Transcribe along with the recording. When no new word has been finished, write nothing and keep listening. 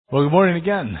Well, good morning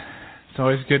again. It's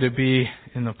always good to be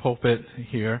in the pulpit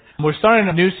here. We're starting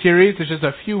a new series. It's just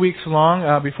a few weeks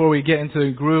long before we get into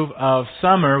the groove of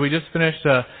summer. We just finished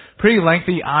a pretty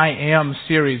lengthy I Am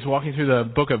series, walking through the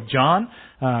book of John,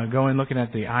 looking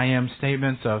at the I Am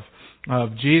statements of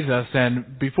Jesus.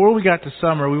 And before we got to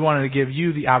summer, we wanted to give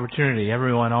you the opportunity.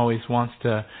 Everyone always wants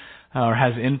to, or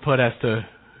has input as to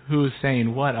who's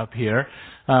saying what up here.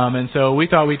 And so we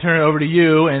thought we'd turn it over to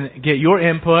you and get your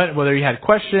input, whether you had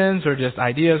questions or just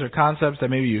ideas or concepts that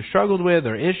maybe you struggled with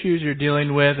or issues you're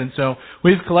dealing with. And so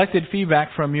we've collected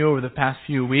feedback from you over the past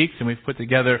few weeks, and we've put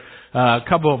together a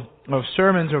couple of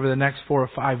sermons over the next 4 or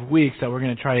 5 weeks that we're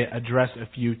going to try to address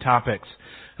a few topics.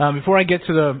 Before I get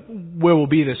to where we'll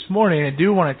be this morning, I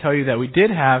do want to tell you that we did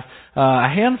have a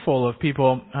handful of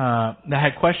people that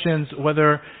had questions,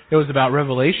 whether it was about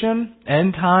Revelation,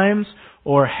 end times,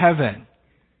 or heaven.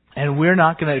 And we're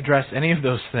not going to address any of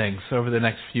those things over the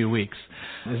next few weeks.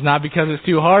 It's not because it's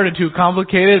too hard or too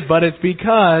complicated, but it's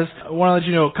because I want to let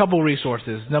you know a couple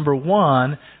resources. Number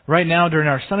one, right now during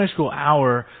our Sunday school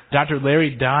hour, Dr.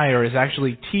 Larry Dyer is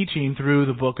actually teaching through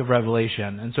the book of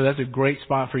Revelation. And so that's a great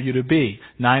spot for you to be.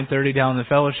 9:30 down in the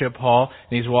fellowship hall,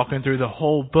 and he's walking through the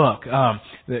whole book.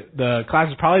 The class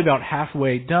is probably about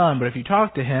halfway done, but if you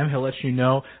talk to him, he'll let you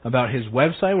know about his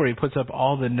website where he puts up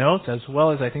all the notes, as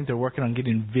well as I think they're working on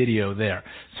getting video there.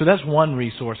 So that's one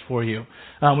resource for you.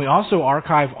 We also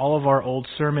archive all of our old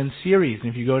sermon series. And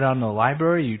if you go down to the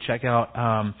library, you check out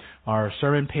our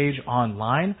sermon page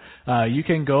online, you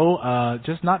can go,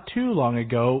 just not too long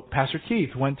ago, Pastor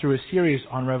Keith went through a series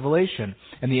on Revelation.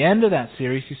 And the end of that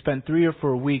series, he spent 3 or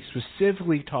 4 weeks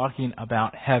specifically talking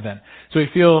about heaven. So we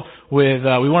feel we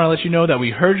want to let you know that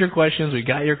we heard your questions, we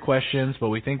got your questions, but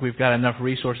we think we've got enough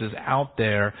resources out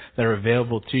there that are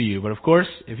available to you. But of course,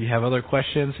 if you have other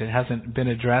questions, it hasn't been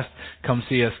addressed, come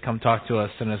see us, come talk to us,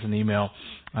 send us an email.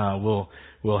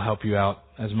 We'll help you out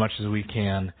as much as we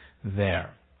can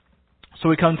there. So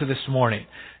we come to this morning,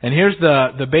 and here's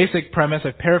the basic premise.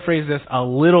 I paraphrased this a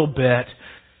little bit.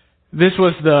 This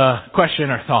was the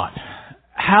question or thought.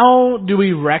 How do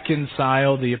we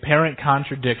reconcile the apparent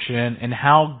contradiction in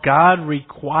how God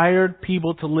required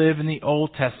people to live in the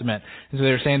Old Testament? And so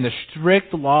they're saying the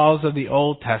strict laws of the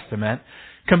Old Testament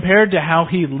compared to how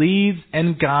He leads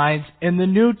and guides in the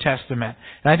New Testament.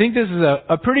 And I think this is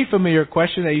a pretty familiar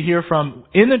question that you hear from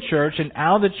in the church and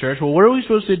out of the church. Well, what are we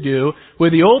supposed to do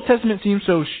where the Old Testament seems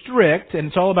so strict and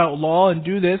it's all about law and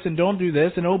do this and don't do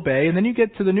this and obey, and then you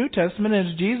get to the New Testament and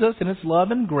it's Jesus and it's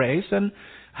love and grace, and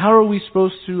how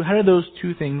do those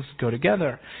two things go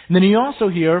together? And then you also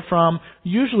hear from,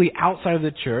 usually outside of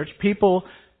the church, people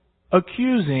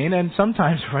accusing, and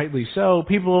sometimes rightly so,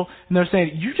 people, and they're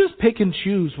saying, you just pick and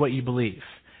choose what you believe.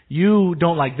 You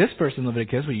don't like this verse in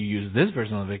Leviticus, but you use this verse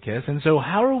in Leviticus. And so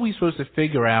how are we supposed to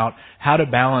figure out how to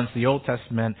balance the Old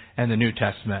Testament and the New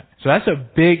Testament? So that's a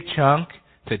big chunk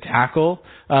to tackle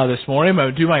this morning. I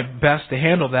would do my best to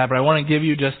handle that, but I want to give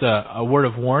you just a word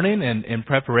of warning and in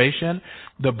preparation.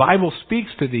 The Bible speaks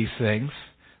to these things,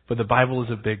 but the Bible is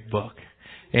a big book.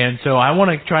 And so I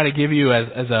want to try to give you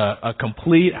as a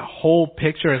complete, a whole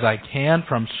picture as I can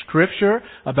from Scripture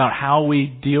about how we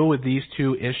deal with these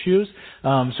two issues. So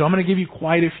I'm going to give you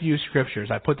quite a few scriptures.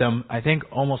 I put them, I think,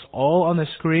 almost all on the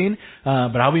screen,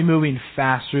 but I'll be moving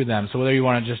fast through them. So whether you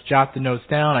want to just jot the notes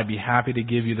down, I'd be happy to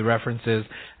give you the references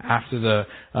after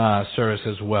the service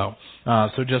as well.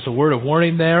 So just a word of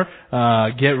warning there.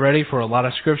 Get ready for a lot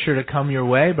of Scripture to come your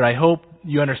way, but I hope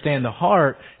you understand the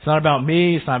heart. It's not about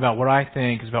me. It's not about what I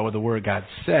think. It's about what the Word of God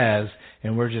says.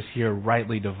 And we're just here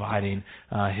rightly dividing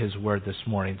His Word this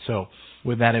morning. So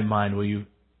with that in mind, will you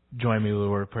join me with a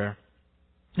word of prayer?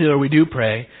 Lord, we do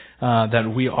pray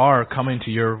that we are coming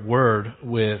to your Word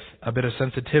with a bit of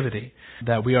sensitivity,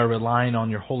 that we are relying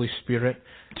on your Holy Spirit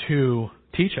to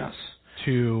teach us,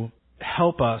 to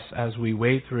help us as we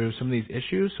wade through some of these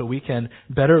issues so we can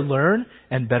better learn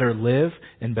and better live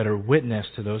and better witness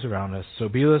to those around us. So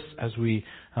be with us as we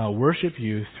worship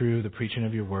you through the preaching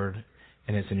of your word,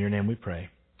 and it's in your name we pray.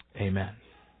 Amen.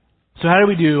 So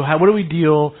what do we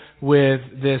deal with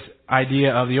this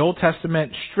idea of the Old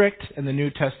Testament strict and the New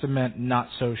Testament not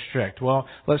so strict? Well,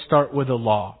 let's start with the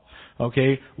law.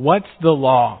 Okay, what's the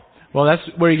law? Well, that's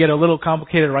where you get a little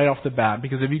complicated right off the bat,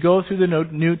 because if you go through the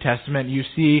New Testament, you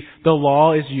see the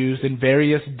law is used in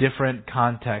various different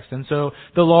contexts. And so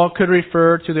the law could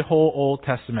refer to the whole Old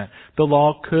Testament. The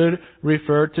law could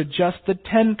refer to just the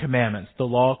 10 Commandments. The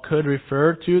law could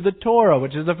refer to the Torah,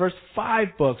 which is the first 5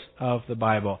 books of the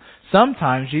Bible.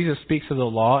 Sometimes Jesus speaks of the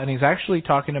law, and he's actually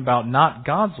talking about not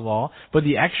God's law, but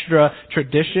the extra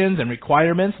traditions and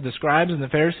requirements the scribes and the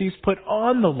Pharisees put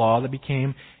on the law that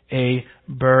became a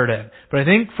burden. But I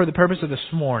think for the purpose of this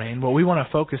morning, what we want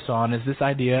to focus on is this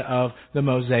idea of the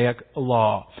Mosaic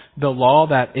Law. The law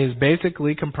that is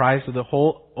basically comprised of the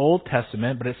whole Old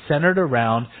Testament, but it's centered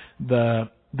around the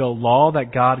law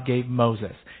that God gave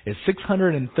Moses. It's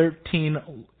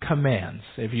 613 commands,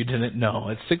 if you didn't know.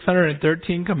 It's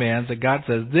 613 commands that God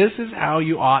says, this is how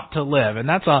you ought to live. And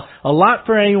that's a lot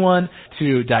for anyone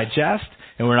to digest.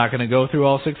 And we're not going to go through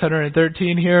all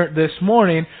 613 here this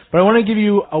morning, but I want to give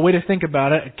you a way to think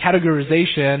about it, a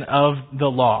categorization of the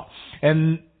law.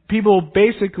 And people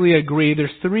basically agree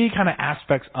there's three kind of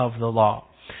aspects of the law.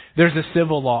 There's the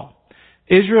civil law.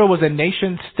 Israel was a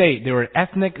nation state. They were an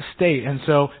ethnic state, and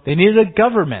so they needed a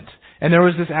government. And there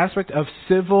was this aspect of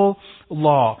civil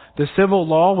law. The civil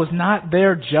law was not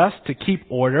there just to keep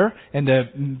order and to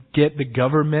get the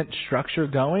government structure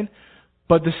going,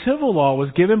 but the civil law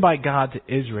was given by God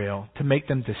to Israel to make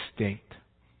them distinct,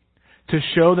 to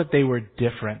show that they were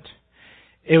different.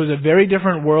 It was a very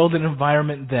different world and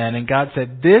environment then, and God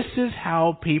said, this is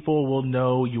how people will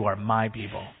know you are my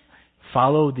people.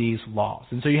 Follow these laws.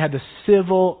 And so you had the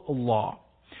civil law.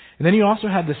 And then you also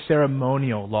had the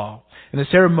ceremonial law. And the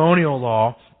ceremonial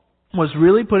law was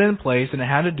really put in place, and it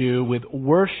had to do with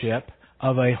worship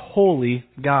of a holy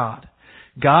God.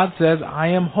 God says, I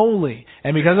am holy.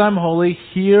 And because I'm holy,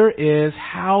 here is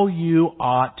how you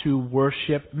ought to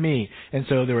worship me. And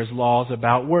so there was laws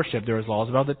about worship. There was laws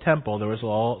about the temple. There was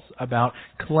laws about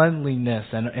cleanliness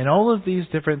and all of these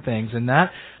different things. And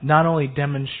that not only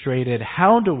demonstrated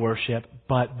how to worship,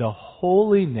 but the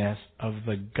holiness of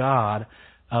the God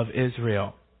of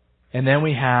Israel. And then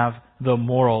we have the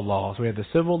moral laws. We have the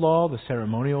civil law, the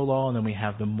ceremonial law, and then we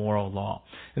have the moral law.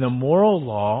 And the moral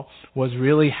law was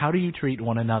really how do you treat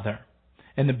one another.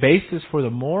 And the basis for the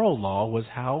moral law was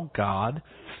how God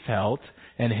felt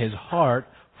and His heart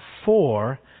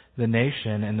for the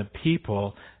nation and the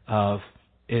people of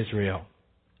Israel.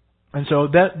 And so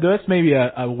that's maybe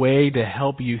a way to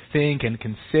help you think and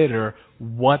consider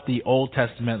what the Old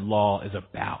Testament law is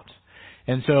about.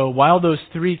 And so while those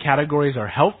three categories are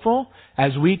helpful,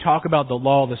 as we talk about the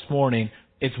law this morning,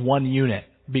 it's one unit.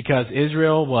 Because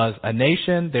Israel was a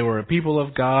nation, they were a people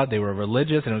of God, they were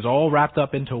religious, and it was all wrapped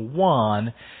up into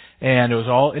one, and it was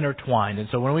all intertwined. And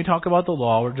so when we talk about the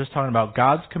law, we're just talking about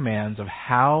God's commands of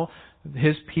how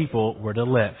His people were to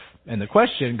live. And the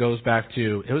question goes back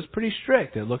to, it was pretty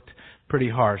strict, it looked pretty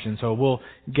harsh. And so we'll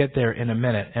get there in a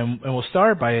minute. And we'll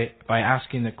start by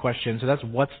asking the question, so that's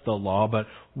what's the law, but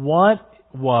what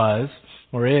was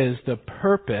or is the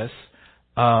purpose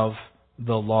of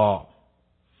the law?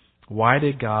 Why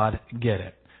did God give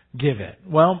it?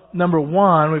 Well, number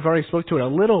one, we've already spoke to it a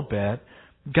little bit.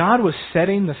 God was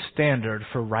setting the standard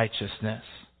for righteousness.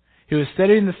 He was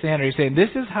setting the standard. He's saying, this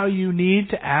is how you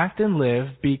need to act and live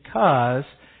because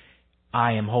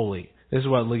I am holy. This is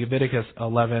what Leviticus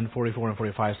 11:44 and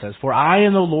 45 says. For I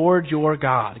am the Lord your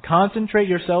God. Concentrate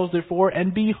yourselves therefore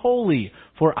and be holy,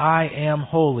 for I am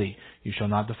holy. You shall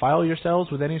not defile yourselves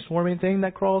with any swarming thing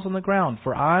that crawls on the ground.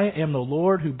 For I am the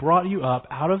Lord who brought you up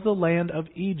out of the land of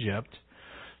Egypt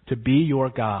to be your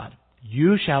God.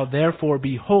 You shall therefore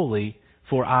be holy,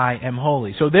 for I am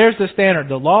holy. So there's the standard.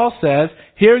 The law says,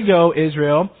 here you go,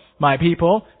 Israel, my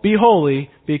people, be holy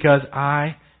because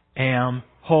I am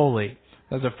holy.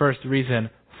 That's the first reason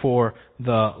for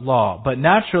the law. But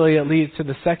naturally it leads to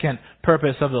the second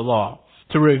purpose of the law,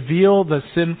 to reveal the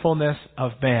sinfulness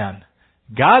of man.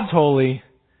 God's holy,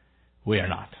 we are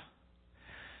not.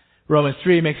 Romans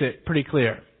 3 makes it pretty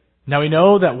clear. Now we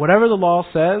know that whatever the law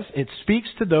says, it speaks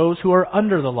to those who are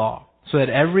under the law, so that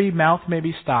every mouth may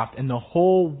be stopped and the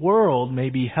whole world may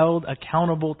be held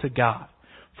accountable to God.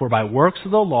 For by works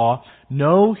of the law,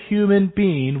 no human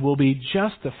being will be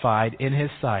justified in his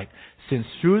sight, since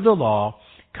through the law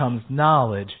comes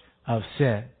knowledge of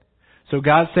sin. So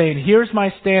God's saying, here's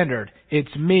my standard.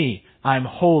 It's me. I'm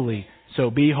holy, so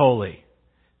be holy.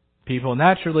 People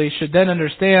naturally should then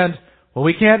understand, well,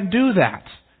 we can't do that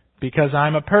because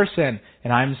I'm a person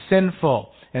and I'm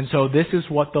sinful. And so this is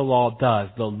what the law does.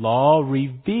 The law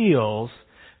reveals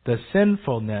the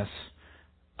sinfulness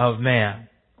of man.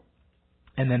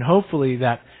 And then hopefully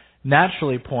that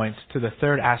naturally points to the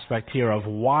third aspect here of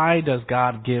why does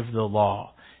God give the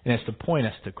law? And it's to point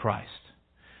us to Christ.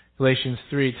 Galatians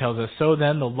 3 tells us, so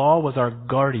then the law was our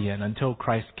guardian until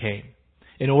Christ came,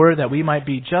 in order that we might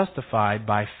be justified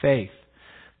by faith.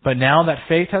 But now that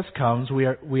faith has come,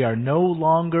 we are no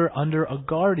longer under a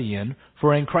guardian,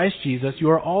 for in Christ Jesus you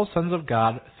are all sons of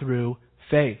God through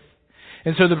faith.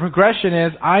 And so the progression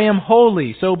is, I am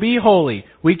holy, so be holy.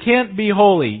 We can't be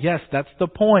holy. Yes, that's the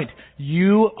point.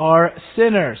 You are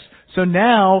sinners. So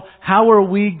now, how are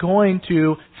we going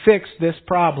to fix this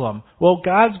problem? Well,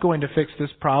 God's going to fix this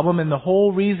problem, and the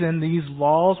whole reason these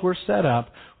laws were set up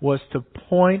was to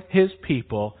point His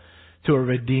people to a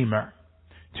Redeemer,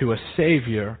 to a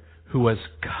Savior who was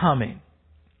coming.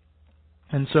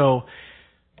 And so,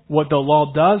 what the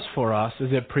law does for us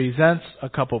is it presents a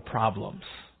couple problems.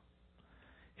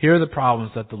 Here are the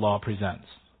problems that the law presents.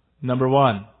 Number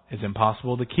one, it's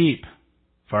impossible to keep.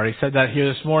 I've already said that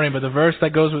here this morning, but the verse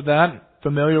that goes with that,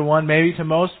 familiar one maybe to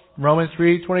most, Romans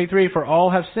 3:23, for all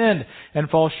have sinned and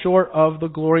fall short of the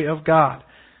glory of God.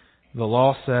 The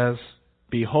law says,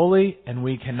 be holy, and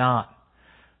we cannot.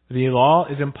 The law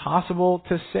is impossible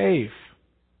to save.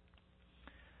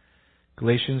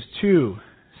 Galatians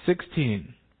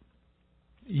 2:16.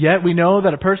 Yet we know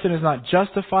that a person is not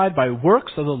justified by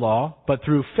works of the law, but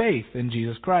through faith in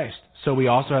Jesus Christ. So we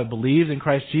also have believed in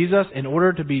Christ Jesus in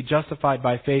order to be justified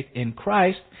by faith in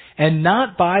Christ, and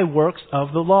not by works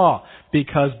of the law,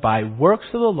 because by works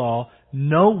of the law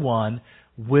no one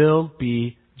will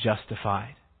be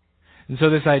justified. And so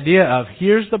this idea of,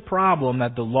 here's the problem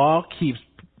that the law keeps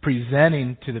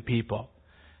presenting to the people.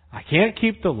 I can't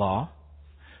keep the law.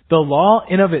 The law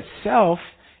in of itself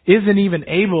isn't even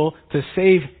able to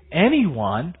save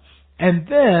anyone. And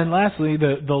then, lastly,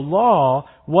 the law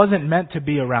wasn't meant to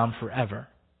be around forever.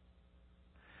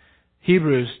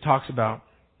 Hebrews talks about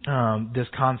this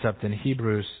concept in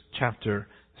Hebrews chapter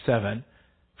 7.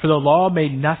 For the law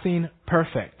made nothing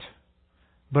perfect.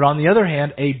 But on the other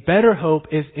hand, a better hope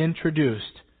is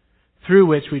introduced, through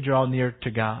which we draw near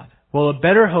to God. Well, a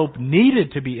better hope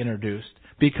needed to be introduced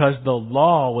because the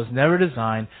law was never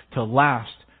designed to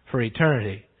last for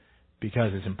eternity.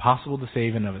 Because it's impossible to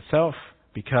save in of itself.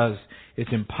 Because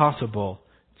it's impossible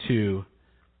to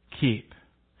keep.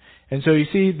 And so you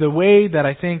see, the way that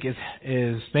I think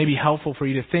is maybe helpful for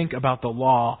you to think about the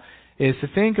law is to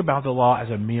think about the law as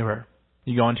a mirror.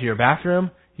 You go into your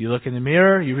bathroom, you look in the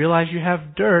mirror, you realize you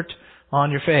have dirt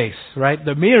on your face, right?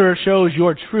 The mirror shows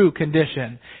your true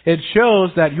condition. It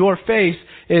shows that your face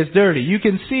is dirty. You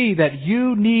can see that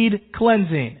you need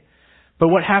cleansing. But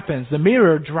what happens? The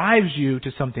mirror drives you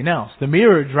to something else. The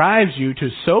mirror drives you to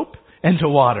soap and to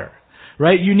water,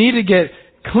 right? You need to get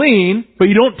clean, but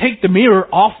you don't take the mirror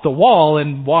off the wall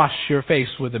and wash your face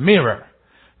with the mirror,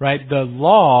 right? The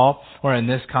law, or in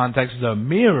this context, the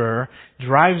mirror,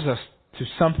 drives us to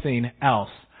something else.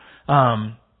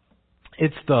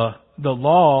 It's the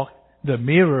law, the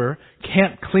mirror,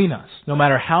 can't clean us. No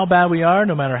matter how bad we are,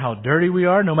 no matter how dirty we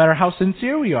are, no matter how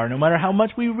sincere we are, no matter how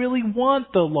much we really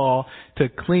want the law to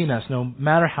clean us, no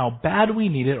matter how bad we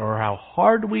need it or how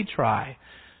hard we try,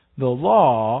 the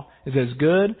law is as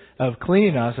good of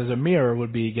cleaning us as a mirror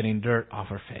would be getting dirt off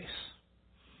our face.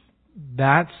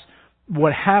 That's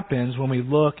what happens when we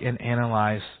look and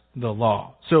analyze the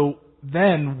law. So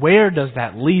then where does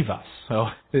that leave us? So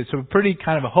it's a pretty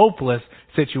kind of a hopeless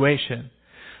situation.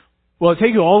 Well, it'll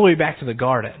take you all the way back to the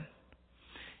garden.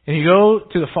 And you go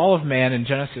to the fall of man in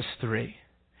Genesis 3.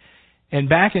 And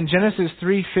back in Genesis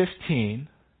 3:15,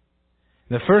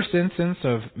 the first instance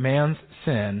of man's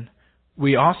sin,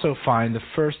 we also find the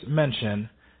first mention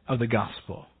of the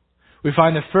gospel. We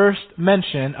find the first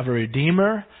mention of a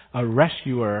Redeemer, a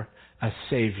Rescuer, a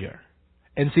Savior.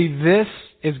 And see, this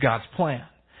is God's plan.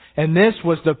 And this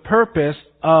was the purpose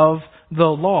of the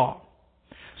law.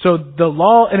 So the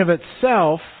law in of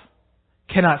itself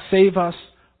cannot save us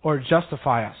or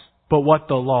justify us. But what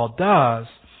the law does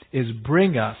is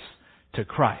bring us to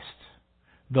Christ.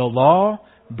 The law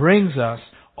brings us,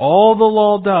 all the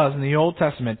law does in the Old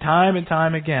Testament, time and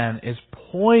time again, is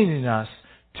pointing us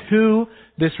to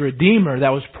this Redeemer that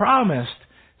was promised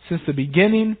since the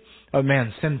beginning of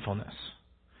man's sinfulness.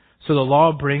 So the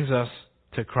law brings us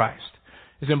to Christ.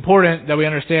 It's important that we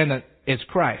understand that it's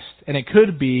Christ, and it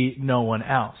could be no one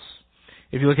else.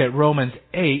 If you look at Romans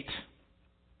 8,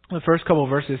 the first couple of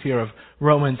verses here of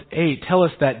Romans 8 tell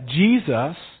us that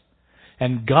Jesus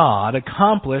and God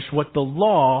accomplished what the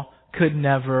law could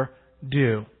never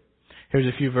do. Here's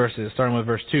a few verses, starting with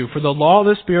verse 2. For the law of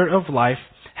the Spirit of life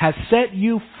has set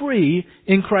you free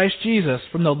in Christ Jesus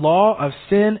from the law of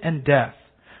sin and death.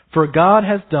 For God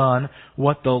has done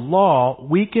what the law,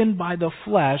 weakened by the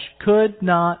flesh, could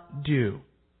not do.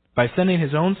 By sending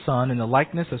His own Son in the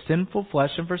likeness of sinful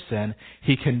flesh and for sin,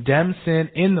 He condemned sin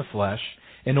in the flesh,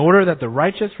 in order that the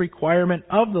righteous requirement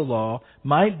of the law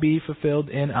might be fulfilled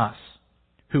in us,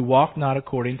 who walk not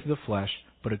according to the flesh,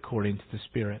 but according to the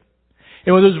Spirit.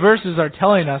 And what those verses are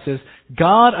telling us is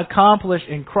God accomplished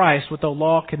in Christ what the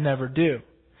law could never do.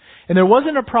 And there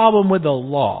wasn't a problem with the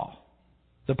law.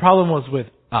 The problem was with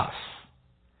us.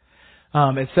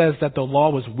 It says that the law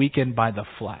was weakened by the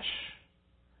flesh.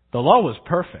 The law was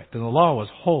perfect and the law was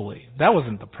holy. That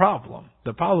wasn't the problem.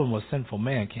 The problem was sinful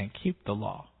man can't keep the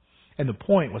law. And the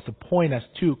point was to point us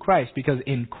to Christ, because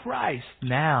in Christ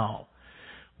now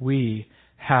we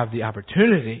have the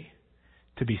opportunity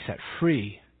to be set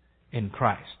free in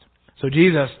Christ. So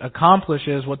Jesus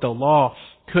accomplishes what the law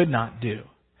could not do.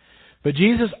 But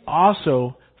Jesus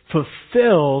also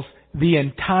fulfills the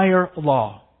entire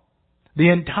law. The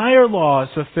entire law is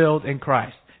fulfilled in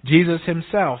Christ. Jesus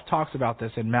himself talks about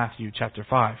this in Matthew chapter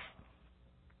 5.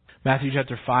 Matthew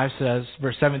chapter 5 says,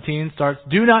 verse 17 starts,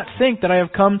 "Do not think that I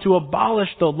have come to abolish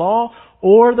the law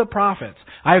or the prophets.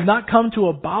 I have not come to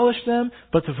abolish them,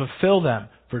 but to fulfill them.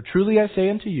 For truly I say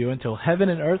unto you, until heaven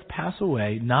and earth pass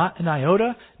away, not an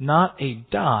iota, not a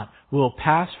dot will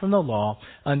pass from the law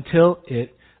until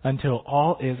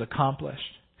all is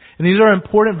accomplished." And these are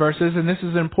important verses, and this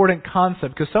is an important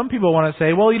concept, because some people want to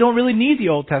say, well, you don't really need the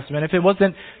Old Testament. If it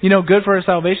wasn't, good for our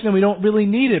salvation, then we don't really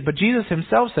need it. But Jesus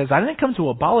himself says, I didn't come to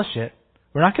abolish it.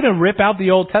 We're not going to rip out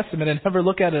the Old Testament and never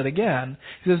look at it again.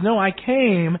 He says, no, I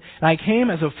came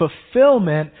as a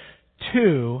fulfillment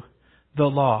to the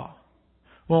law.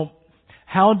 Well,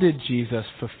 how did Jesus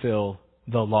fulfill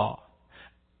the law?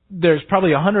 There's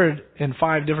probably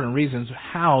 105 different reasons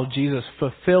how Jesus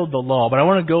fulfilled the law, but I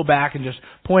want to go back and just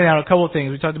point out a couple of things.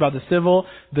 We talked about the civil,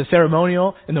 the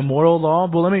ceremonial, and the moral law.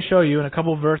 Well, let me show you in a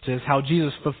couple of verses how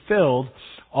Jesus fulfilled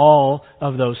all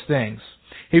of those things.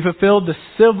 He fulfilled the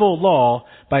civil law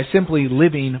by simply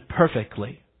living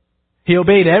perfectly. He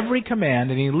obeyed every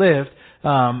command and he lived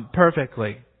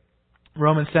perfectly.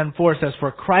 Romans 10:4 says,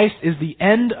 "For Christ is the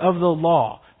end of the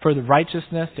law for the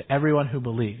righteousness to everyone who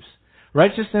believes."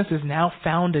 Righteousness is now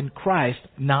found in Christ,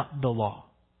 not the law.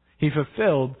 He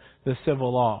fulfilled the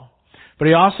civil law. But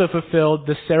he also fulfilled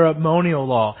the ceremonial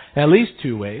law in at least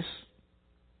two ways.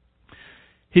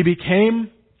 He became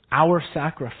our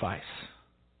sacrifice.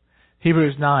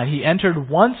 Hebrews 9, he entered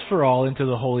once for all into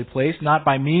the holy place, not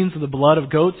by means of the blood of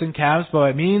goats and calves, but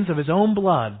by means of his own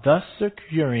blood, thus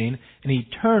securing an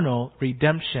eternal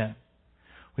redemption.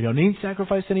 We don't need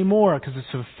sacrifice anymore because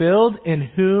it's fulfilled in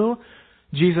who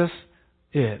Jesus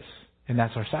is, and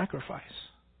that's our sacrifice.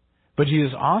 But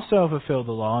Jesus also fulfilled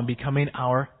the law in becoming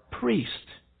our priest.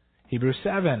 Hebrews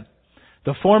 7.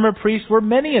 The former priests were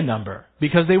many in number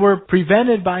because they were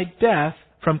prevented by death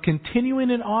from continuing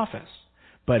in office.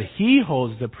 But he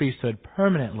holds the priesthood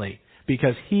permanently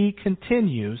because he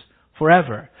continues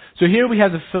forever. So here we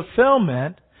have the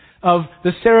fulfillment of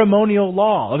the ceremonial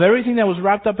law, of everything that was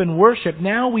wrapped up in worship.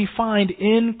 Now we find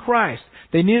in Christ.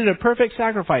 They needed a perfect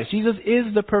sacrifice. Jesus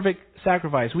is the perfect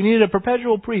sacrifice. We needed a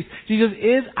perpetual priest. Jesus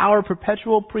is our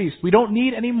perpetual priest. We don't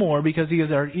need any more because he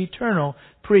is our eternal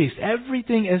priest.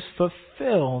 Everything is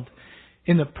fulfilled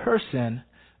in the person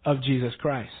of Jesus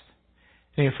Christ.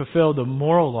 And he fulfilled the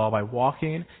moral law by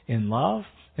walking in love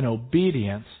and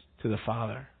obedience to the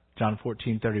Father. John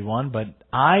 14:31, "But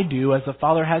I do as the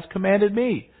Father has commanded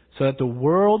me, so that the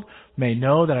world may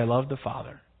know that I love the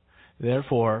Father.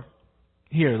 Therefore,"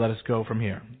 here, let us go from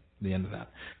here, the end of that.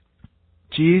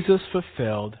 Jesus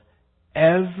fulfilled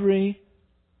every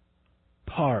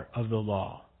part of the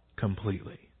law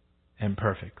completely and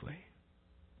perfectly.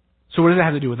 So what does that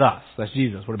have to do with us? That's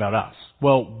Jesus. What about us?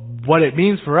 Well, what it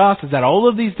means for us is that all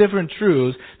of these different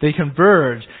truths, they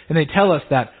converge and they tell us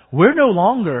that we're no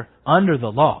longer under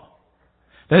the law.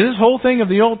 That this whole thing of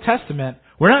the Old Testament,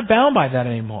 we're not bound by that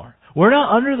anymore. We're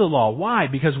not under the law. Why?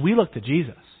 Because we look to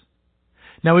Jesus.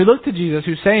 Now we look to Jesus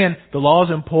who's saying the law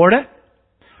is important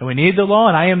and we need the law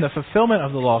and I am the fulfillment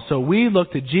of the law. So we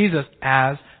look to Jesus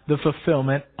as the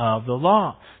fulfillment of the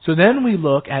law. So then we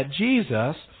look at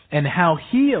Jesus and how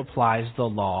he applies the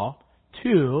law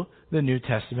to the New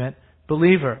Testament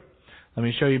believer. Let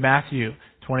me show you Matthew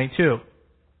 22.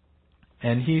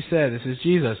 And he said, this is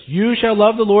Jesus, "You shall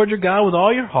love the Lord your God with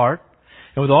all your heart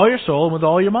and with all your soul and with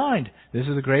all your mind. This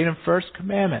is the great and first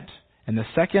commandment. And the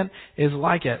second is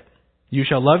like it. You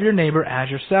shall love your neighbor as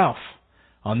yourself.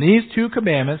 On these two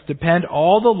commandments depend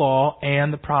all the law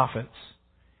and the prophets."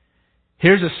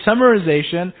 Here's a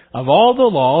summarization of all the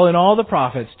law and all the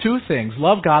prophets. Two things.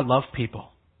 Love God, love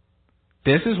people.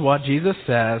 This is what Jesus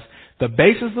says, the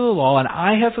basis of the law, and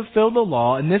I have fulfilled the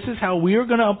law, and this is how we are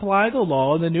going to apply the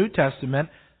law in the New Testament.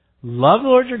 Love the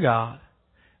Lord your God.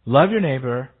 Love your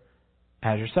neighbor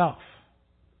as yourself.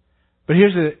 But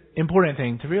here's the important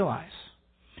thing to realize.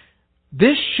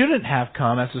 This shouldn't have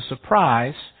come as a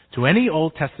surprise to any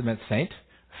Old Testament saint,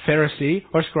 Pharisee,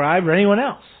 or scribe, or anyone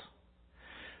else.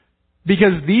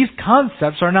 Because these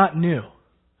concepts are not new.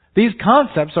 These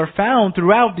concepts are found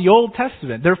throughout the Old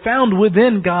Testament. They're found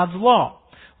within God's law.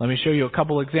 Let me show you a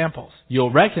couple examples. You'll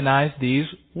recognize these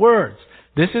words.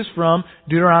 This is from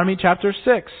Deuteronomy chapter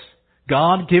 6.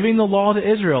 God giving the law to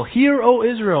Israel. Hear, O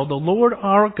Israel, the Lord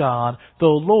our God, the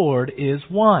Lord is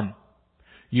one.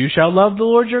 You shall love the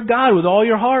Lord your God with all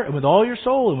your heart and with all your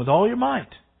soul and with all your might.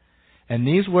 And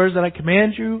these words that I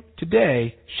command you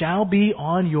today shall be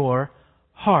on your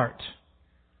heart.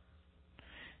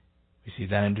 We see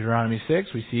that in Deuteronomy 6.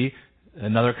 We see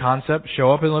another concept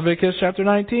show up in Leviticus chapter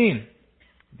 19.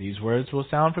 These words will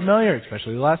sound familiar,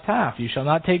 especially the last half. You shall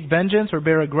not take vengeance or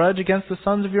bear a grudge against the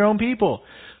sons of your own people,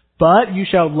 but you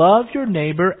shall love your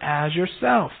neighbor as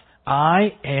yourself.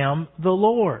 I am the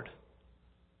Lord.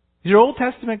 These are Old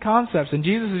Testament concepts, and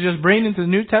Jesus is just bringing into the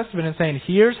New Testament and saying,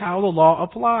 here's how the law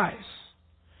applies.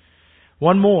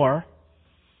 One more.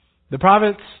 The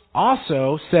prophets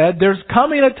also said there's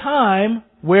coming a time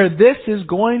where this is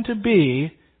going to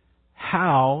be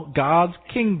how God's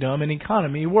kingdom and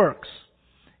economy works.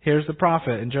 Here's the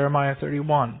prophet in Jeremiah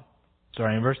 31,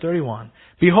 starting in verse 31.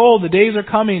 Behold, the days are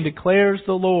coming, declares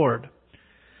the Lord,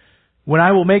 when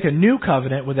I will make a new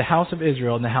covenant with the house of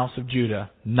Israel and the house of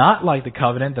Judah, not like the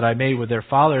covenant that I made with their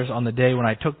fathers on the day when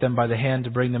I took them by the hand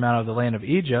to bring them out of the land of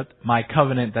Egypt, my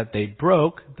covenant that they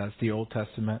broke, that's the Old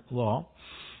Testament law,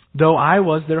 though I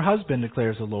was their husband,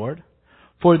 declares the Lord.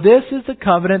 For this is the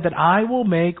covenant that I will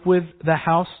make with the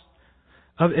house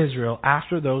of Israel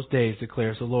after those days,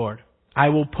 declares the Lord. I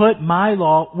will put my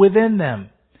law within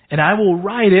them, and I will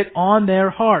write it on their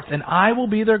hearts, and I will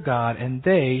be their God, and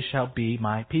they shall be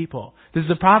my people. This is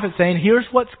the prophet saying, here's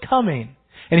what's coming,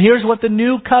 and here's what the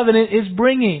new covenant is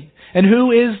bringing. And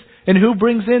who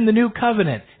brings in the new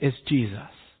covenant? It's Jesus.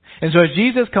 And so as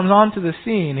Jesus comes onto the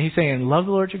scene, he's saying, love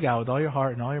the Lord your God with all your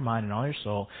heart and all your mind and all your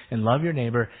soul, and love your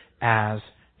neighbor as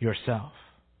yourself.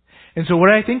 And so what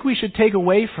I think we should take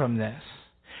away from this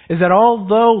is that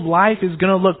although life is going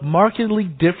to look markedly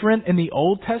different in the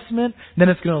Old Testament than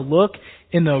it's going to look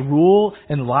in the rule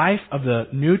and life of the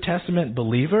New Testament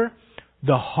believer,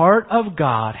 the heart of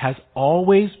God has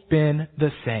always been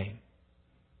the same.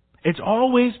 It's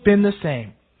always been the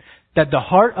same. That the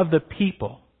heart of the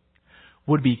people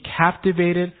would be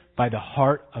captivated by the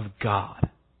heart of God.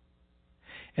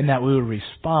 And that we would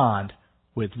respond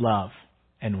with love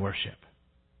and worship.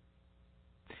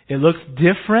 It looks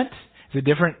different. It's a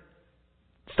different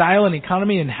style and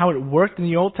economy and how it worked in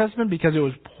the Old Testament because it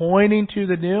was pointing to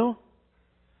the new.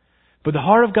 But the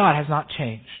heart of God has not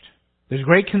changed. There's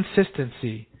great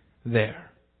consistency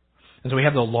there. And so we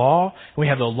have the law. We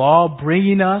have the law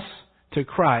bringing us to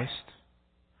Christ.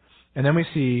 And then we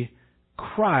see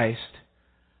Christ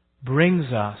brings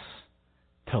us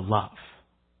to love.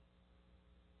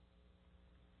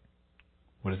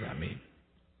 What does that mean?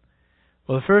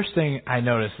 Well, the first thing I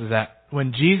notice is that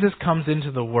when Jesus comes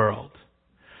into the world,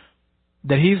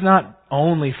 that He's not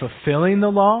only fulfilling the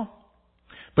law,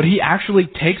 but He actually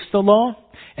takes the law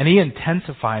and He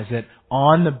intensifies it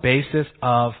on the basis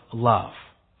of love.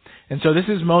 And so this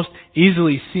is most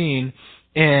easily seen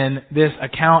in this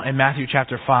account in Matthew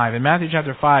chapter 5. In Matthew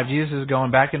chapter 5, Jesus is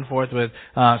going back and forth with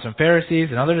some Pharisees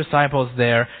and other disciples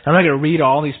there. I'm not going to read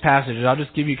all these passages. I'll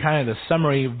just give you kind of the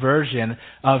summary version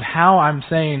of how I'm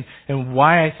saying and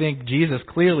why I think Jesus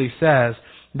clearly says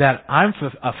that I'm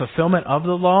a fulfillment of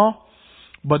the law,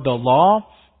 but the law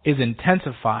is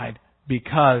intensified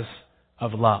because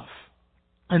of love.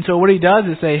 And so what He does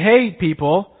is say, hey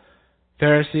people,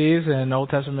 Pharisees and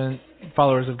Old Testament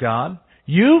followers of God,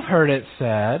 you've heard it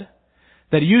said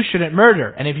that you shouldn't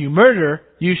murder, and if you murder,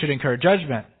 you should incur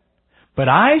judgment. But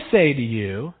I say to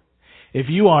you, if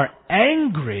you are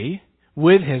angry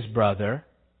with his brother,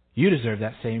 you deserve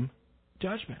that same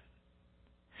judgment.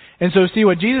 And so see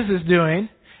what Jesus is doing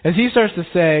is He starts to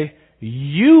say,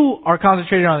 you are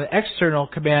concentrated on the external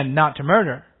command not to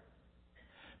murder.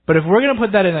 But if we're going to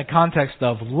put that in the context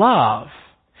of love,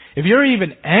 if you're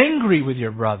even angry with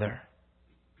your brother,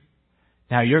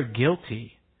 now you're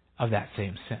guilty of that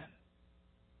same sin.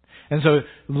 And so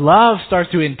love starts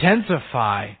to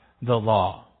intensify the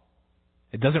law.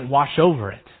 It doesn't wash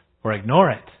over it or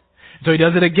ignore it. So He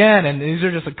does it again, and these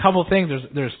are just a couple things.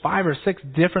 There's 5 or 6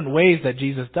 different ways that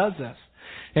Jesus does this.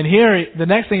 And here, the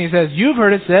next thing He says, you've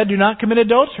heard it said, do not commit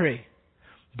adultery.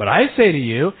 But I say to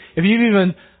you, if you've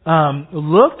even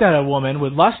looked at a woman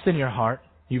with lust in your heart,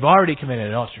 you've already committed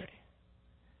adultery.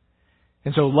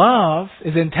 And so love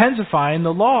is intensifying the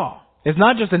law. It's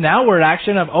not just an outward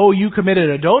action of, oh, you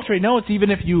committed adultery. No, it's even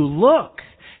if you look.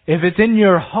 If it's in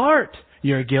your heart,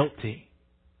 you're guilty.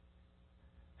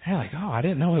 And you're like, oh, I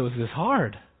didn't know it was this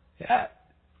hard. Yeah.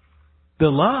 The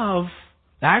love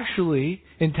actually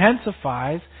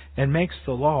intensifies and makes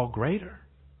the law greater.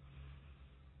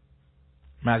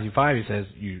 Matthew 5, He says,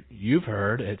 you've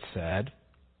heard it said,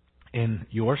 in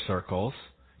your circles,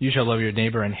 you shall love your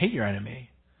neighbor and hate your enemy.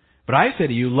 But I say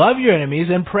to you, love your enemies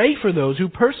and pray for those who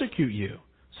persecute you,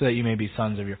 so that you may be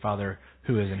sons of your Father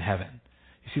who is in heaven.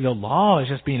 You see, the law is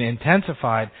just being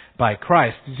intensified by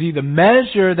Christ. You see, the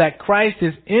measure that Christ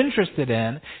is interested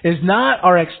in is not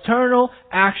our external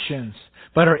actions,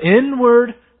 but our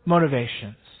inward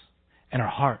motivations and our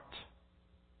heart.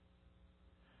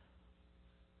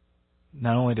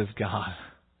 Not only does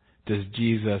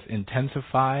Jesus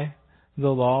intensify the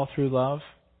law through love,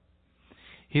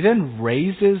 He then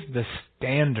raises the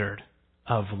standard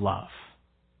of love.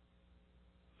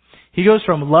 He goes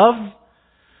from love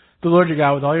the Lord your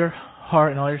God with all your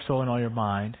heart and all your soul and all your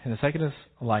mind. And the second is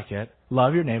like it,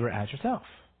 love your neighbor as yourself.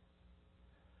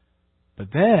 But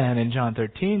then in John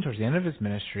 13, towards the end of His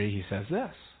ministry, He says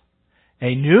this: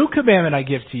 a new commandment I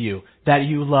give to you, that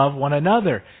you love one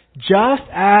another. Just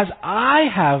as I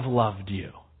have loved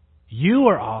you, you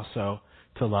are also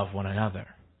to love one another.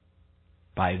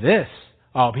 By this,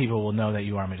 all people will know that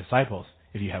you are my disciples,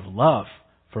 if you have love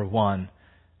for one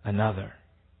another.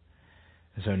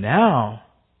 And so now,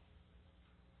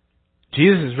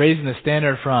 Jesus is raising the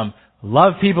standard from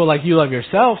love people like you love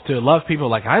yourself to love people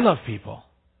like I love people.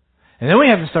 And then we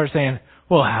have to start saying,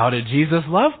 well, how did Jesus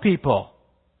love people?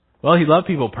 Well, He loved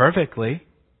people perfectly.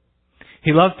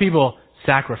 He loved people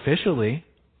sacrificially.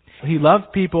 He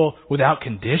loved people without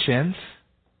conditions.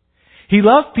 He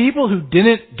loved people who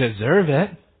didn't deserve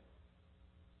it.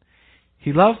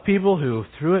 He loved people who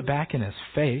threw it back in His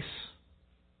face.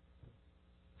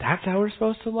 That's how we're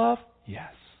supposed to love?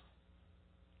 Yes.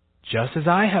 Just as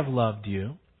I have loved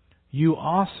you, you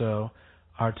also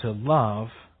are to love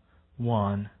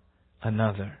one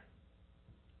another.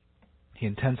 He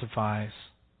intensifies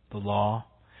the law.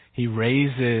 He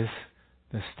raises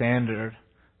the standard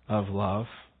of love.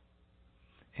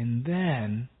 And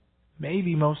then,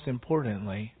 maybe most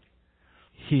importantly,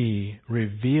 He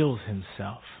reveals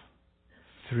Himself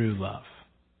through love.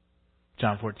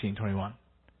 John 14:21.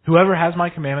 Whoever has my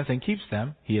commandments and keeps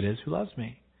them, he it is who loves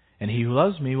me. And he who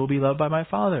loves me will be loved by my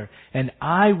Father. And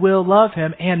I will love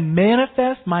him and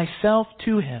manifest myself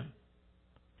to him.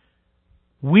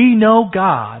 We know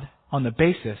God on the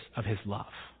basis of His love.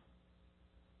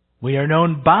 We are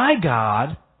known by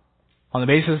God on the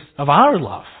basis of our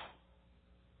love.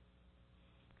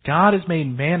 God is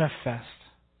made manifest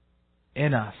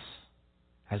in us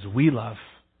as we love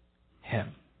Him.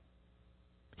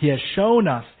 He has shown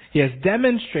us, He has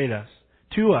demonstrated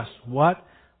to us what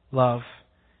love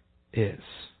is.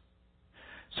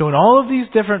 So in all of these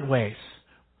different ways,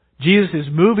 Jesus is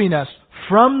moving us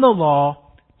from the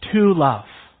law to love.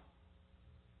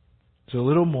 So a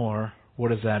little more, what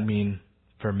does that mean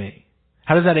for me?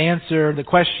 How does that answer the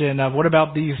question of what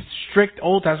about these strict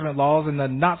Old Testament laws and the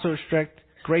not so strict,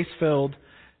 grace-filled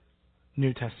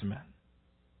New Testament?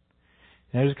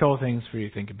 And there's a couple of things for you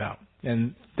to think about.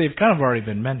 And they've kind of already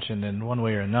been mentioned in one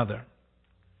way or another.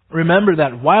 Remember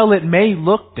that while it may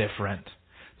look different,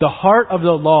 the heart of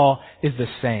the law is the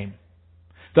same.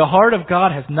 The heart of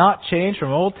God has not changed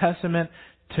from Old Testament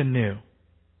to New.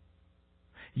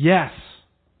 Yes,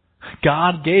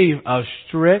 God gave a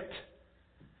strict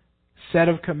set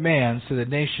of commands to the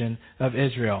nation of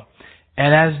Israel.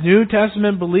 And as New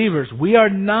Testament believers, we are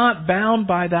not bound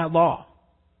by that law.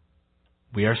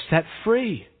 We are set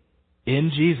free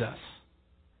in Jesus.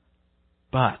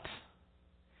 But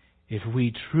if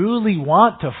we truly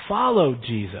want to follow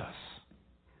Jesus,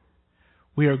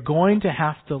 we are going to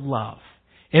have to love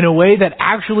in a way that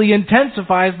actually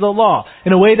intensifies the law,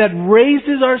 in a way that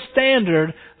raises our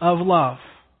standard of love,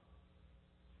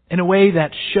 in a way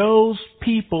that shows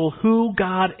people who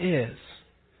God is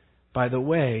by the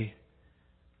way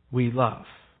we love.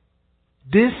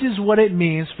 This is what it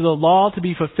means for the law to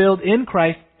be fulfilled in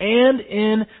Christ and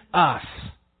in us.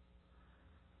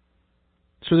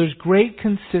 So there's great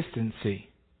consistency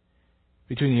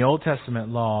between the Old Testament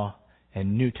law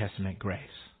and New Testament grace.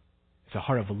 It's a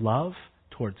heart of love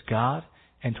towards God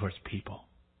and towards people.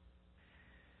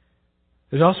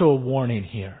 There's also a warning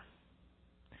here.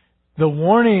 The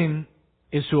warning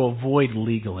is to avoid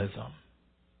legalism.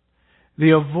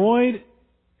 The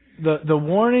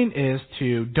warning is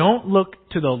to don't look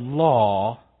to the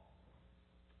law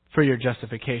for your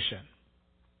justification.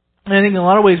 And I think in a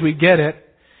lot of ways we get it.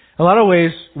 In a lot of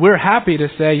ways we're happy to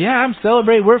say, yeah, I'm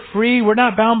celebrating, we're free, we're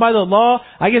not bound by the law.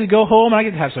 I get to go home, I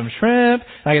get to have some shrimp,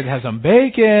 I get to have some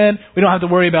bacon. We don't have to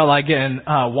worry about getting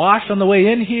washed on the way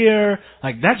in here.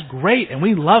 That's great, and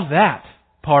we love that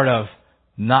part of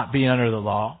not being under the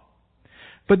law.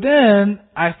 But then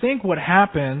I think what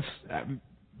happens,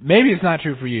 maybe it's not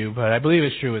true for you, but I believe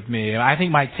it's true with me. I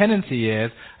think my tendency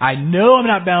is, I know I'm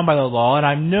not bound by the law, and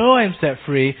I know I'm set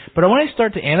free, but when I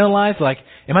start to analyze, like,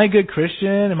 am I a good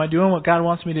Christian? Am I doing what God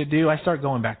wants me to do? I start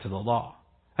going back to the law.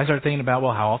 I start thinking about,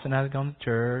 well, how often have I gone to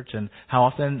church, and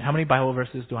how many Bible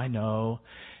verses do I know?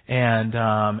 And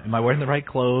am I wearing the right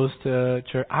clothes to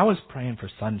church? I was praying for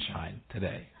sunshine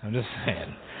today. I'm just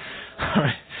saying. All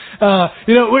right.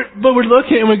 But we're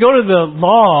looking, and we go to the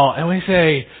law, and we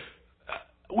say,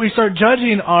 we start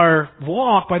judging our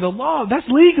walk by the law. That's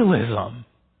legalism.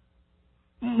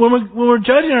 When we're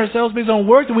judging ourselves based on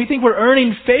works, and we think we're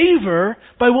earning favor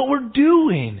by what we're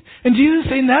doing. And Jesus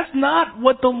is saying that's not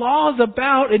what the law is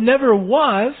about. It never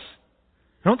was.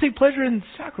 I don't take pleasure in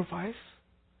sacrifice.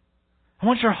 I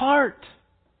want your heart.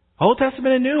 Old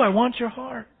Testament and New, I want your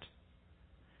heart.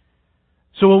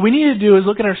 So what we need to do is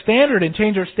look at our standard and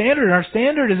change our standard. And our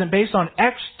standard isn't based on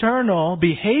external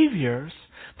behaviors,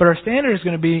 but our standard is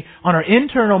going to be on our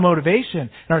internal motivation. And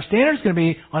our standard is going to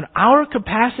be on our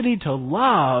capacity to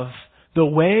love the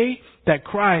way that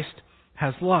Christ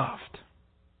has loved.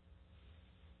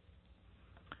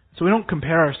 So we don't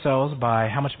compare ourselves by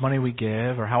how much money we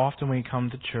give or how often we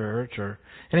come to church or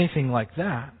anything like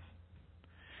that.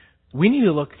 We need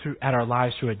to look at our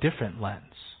lives through a different lens.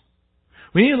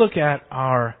 We need to look at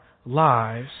our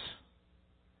lives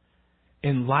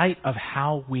in light of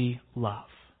how we love.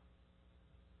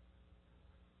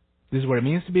 This is what it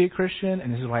means to be a Christian,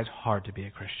 and this is why it's hard to be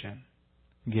a Christian.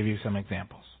 I'll give you some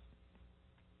examples.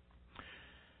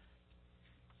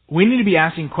 We need to be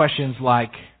asking questions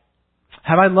like,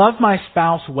 have I loved my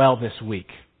spouse well this week?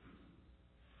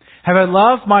 Have I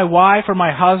loved my wife or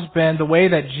my husband the way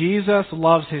that Jesus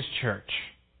loves His church?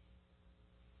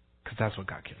 Because that's what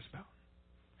God cares about.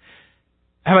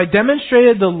 Have I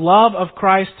demonstrated the love of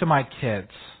Christ to my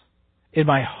kids, in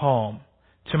my home,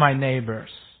 to my neighbors?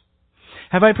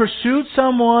 Have I pursued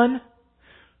someone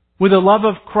with the love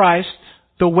of Christ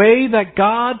the way that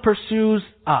God pursues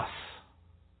us?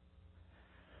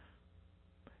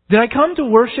 Did I come to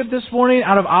worship this morning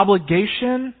out of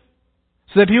obligation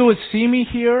so that people would see me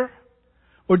here?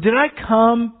 Or did I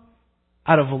come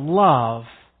out of love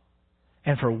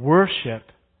and for worship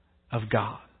of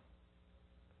God?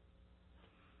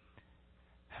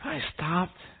 Have I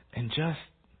stopped and just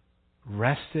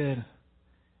rested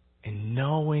in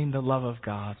knowing the love of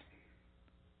God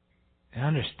and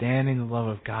understanding the love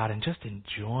of God and just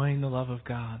enjoying the love of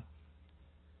God?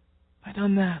 Have I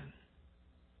done that?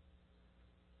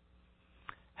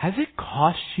 Has it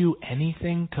cost you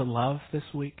anything to love this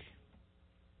week,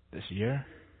 this year?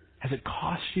 Has it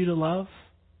cost you to love?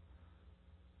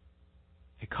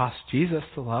 It cost Jesus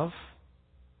to love.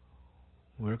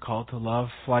 We're called to love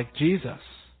like Jesus.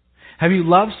 Have you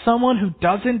loved someone who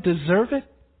doesn't deserve it?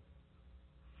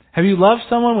 Have you loved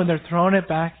someone when they're throwing it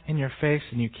back in your face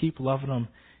and you keep loving them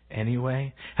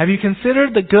anyway? Have you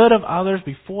considered the good of others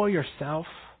before yourself?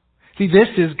 See, this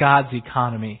is God's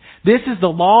economy. This is the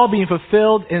law being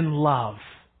fulfilled in love.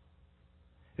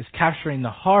 It's capturing the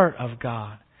heart of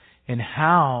God in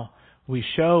how we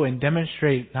show and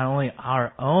demonstrate not only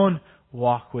our own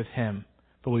walk with Him,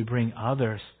 but we bring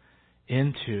others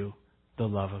into the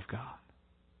love of God.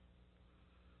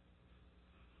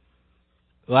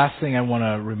 The last thing I want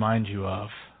to remind you of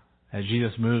as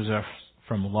Jesus moves us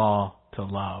from law to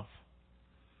love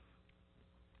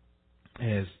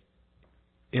is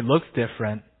it looks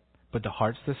different, but the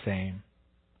heart's the same.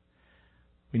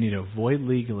 We need to avoid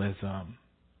legalism.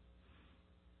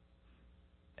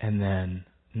 And then,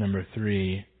 number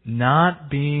 3, not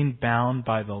being bound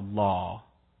by the law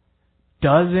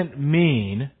doesn't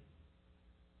mean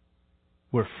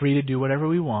we're free to do whatever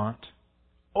we want,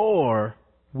 or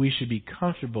we should be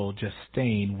comfortable just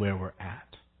staying where we're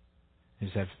at. I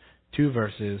just have 2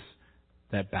 verses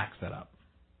that backs that up.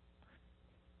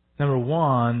 Number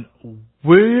 1,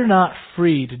 we're not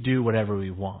free to do whatever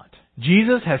we want.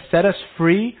 Jesus has set us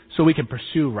free so we can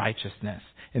pursue righteousness.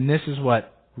 And this is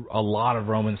what a lot of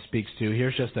Romans speaks to.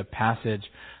 Here's just a passage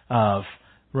of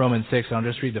Romans 6. I'll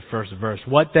just read the first verse.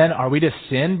 What then? Are we to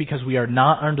sin because we are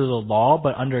not under the law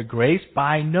but under grace?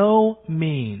 By no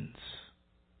means.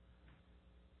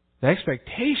 The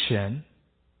expectation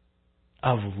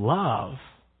of love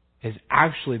is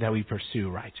actually that we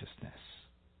pursue righteousness.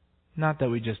 Not that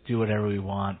we just do whatever we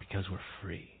want because we're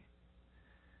free.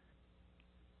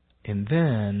 And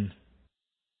then,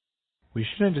 we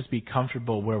shouldn't just be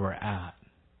comfortable where we're at.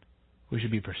 We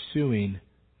should be pursuing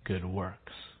good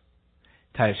works.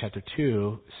 Titus chapter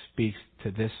 2 speaks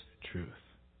to this truth.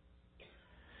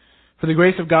 For the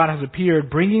grace of God has appeared,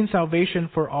 bringing salvation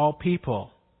for all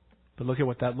people. But look at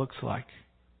what that looks like.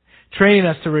 training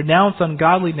us to renounce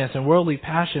ungodliness and worldly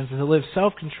passions and to live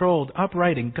self-controlled,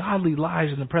 upright, and godly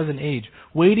lives in the present age,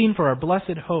 waiting for our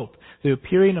blessed hope, the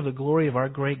appearing of the glory of our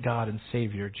great God and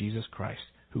Savior, Jesus Christ,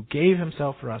 who gave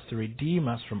himself for us to redeem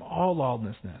us from all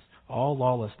lawlessness,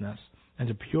 and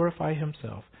to purify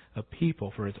himself a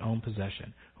people for his own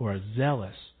possession, who are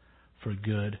zealous for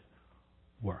good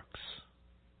works.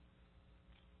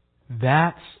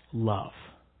 That's love.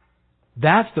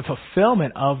 That's the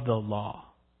fulfillment of the law,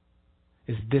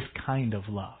 is this kind of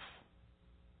love.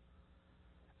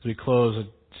 As we close, I'll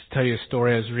just tell you a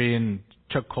story I was reading.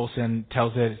 Chuck Colson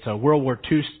tells it. It's a World War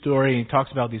II story. And he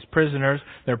talks about these prisoners.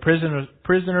 They're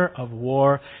prisoner of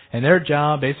war, and their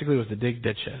job basically was to dig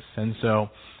ditches. And so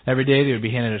every day they would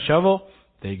be handed a shovel.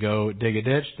 They go dig a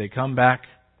ditch. They come back,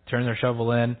 turn their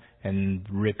shovel in, and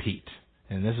repeat.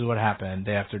 And this is what happened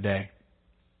day after day.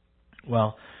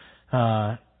 Well,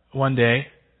 one day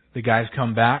the guys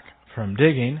come back from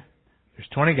digging. There's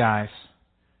 20 guys.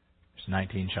 There's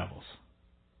 19 shovels.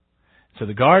 So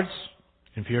the guards,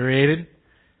 infuriated,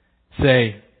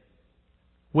 say,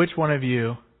 which one of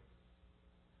you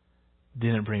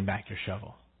didn't bring back your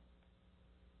shovel?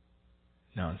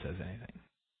 No one says anything.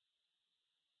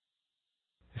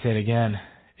 I say it again.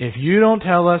 If you don't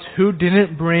tell us who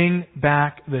didn't bring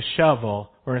back the shovel,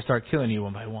 we're going to start killing you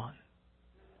one by one.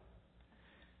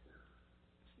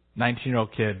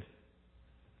 19-year-old kid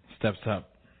steps up.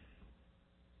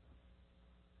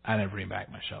 I didn't bring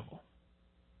back my shovel.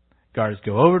 Guards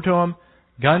go over to him,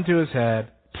 gun to his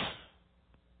head,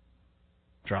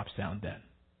 drops down dead.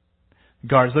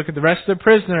 Guards look at the rest of the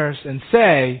prisoners and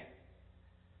say,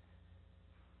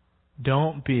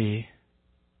 don't be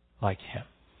like him.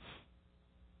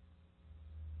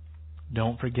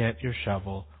 Don't forget your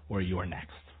shovel or you are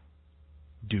next.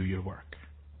 Do your work.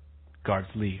 Guards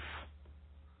leave.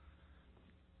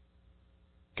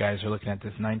 Guys are looking at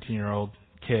this 19-year-old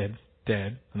kid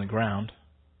dead on the ground.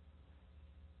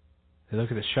 They look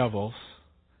at the shovels,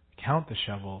 count the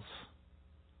shovels.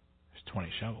 There's 20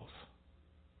 shovels.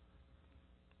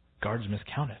 Guards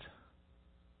miscounted.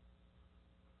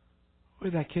 What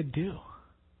did that kid do?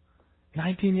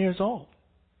 19 years old.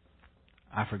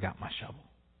 I forgot my shovel.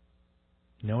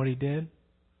 You know what he did?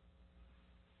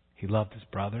 He loved his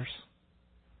brothers.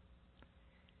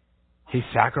 He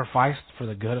sacrificed for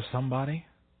the good of somebody.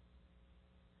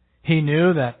 He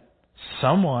knew that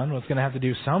someone was going to have to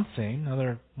do something,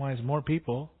 otherwise more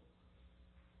people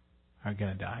are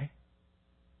going to die.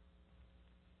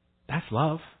 That's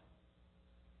love.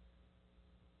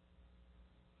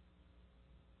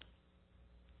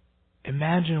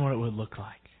 Imagine what it would look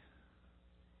like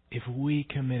if we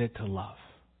committed to love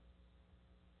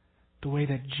the way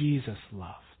that Jesus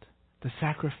loved, the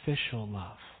sacrificial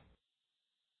love,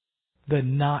 the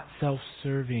not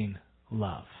self-serving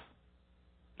love,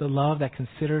 the love that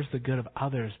considers the good of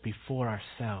others before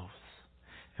ourselves.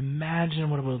 Imagine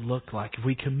what it would look like if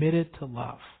we committed to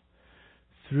love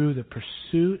through the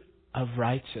pursuit of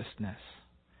righteousness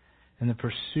and the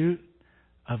pursuit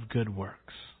of good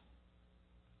works.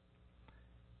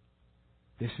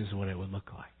 This is what it would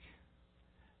look like.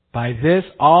 By this,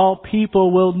 all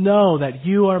people will know that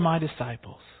you are my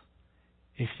disciples,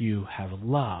 if you have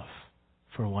love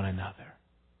for one another.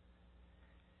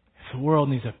 If the world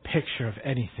needs a picture of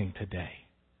anything today,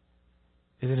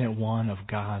 isn't it one of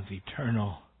God's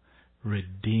eternal,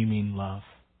 redeeming love?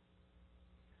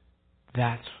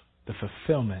 That's the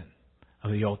fulfillment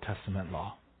of the Old Testament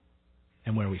law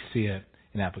and where we see it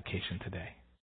in application today.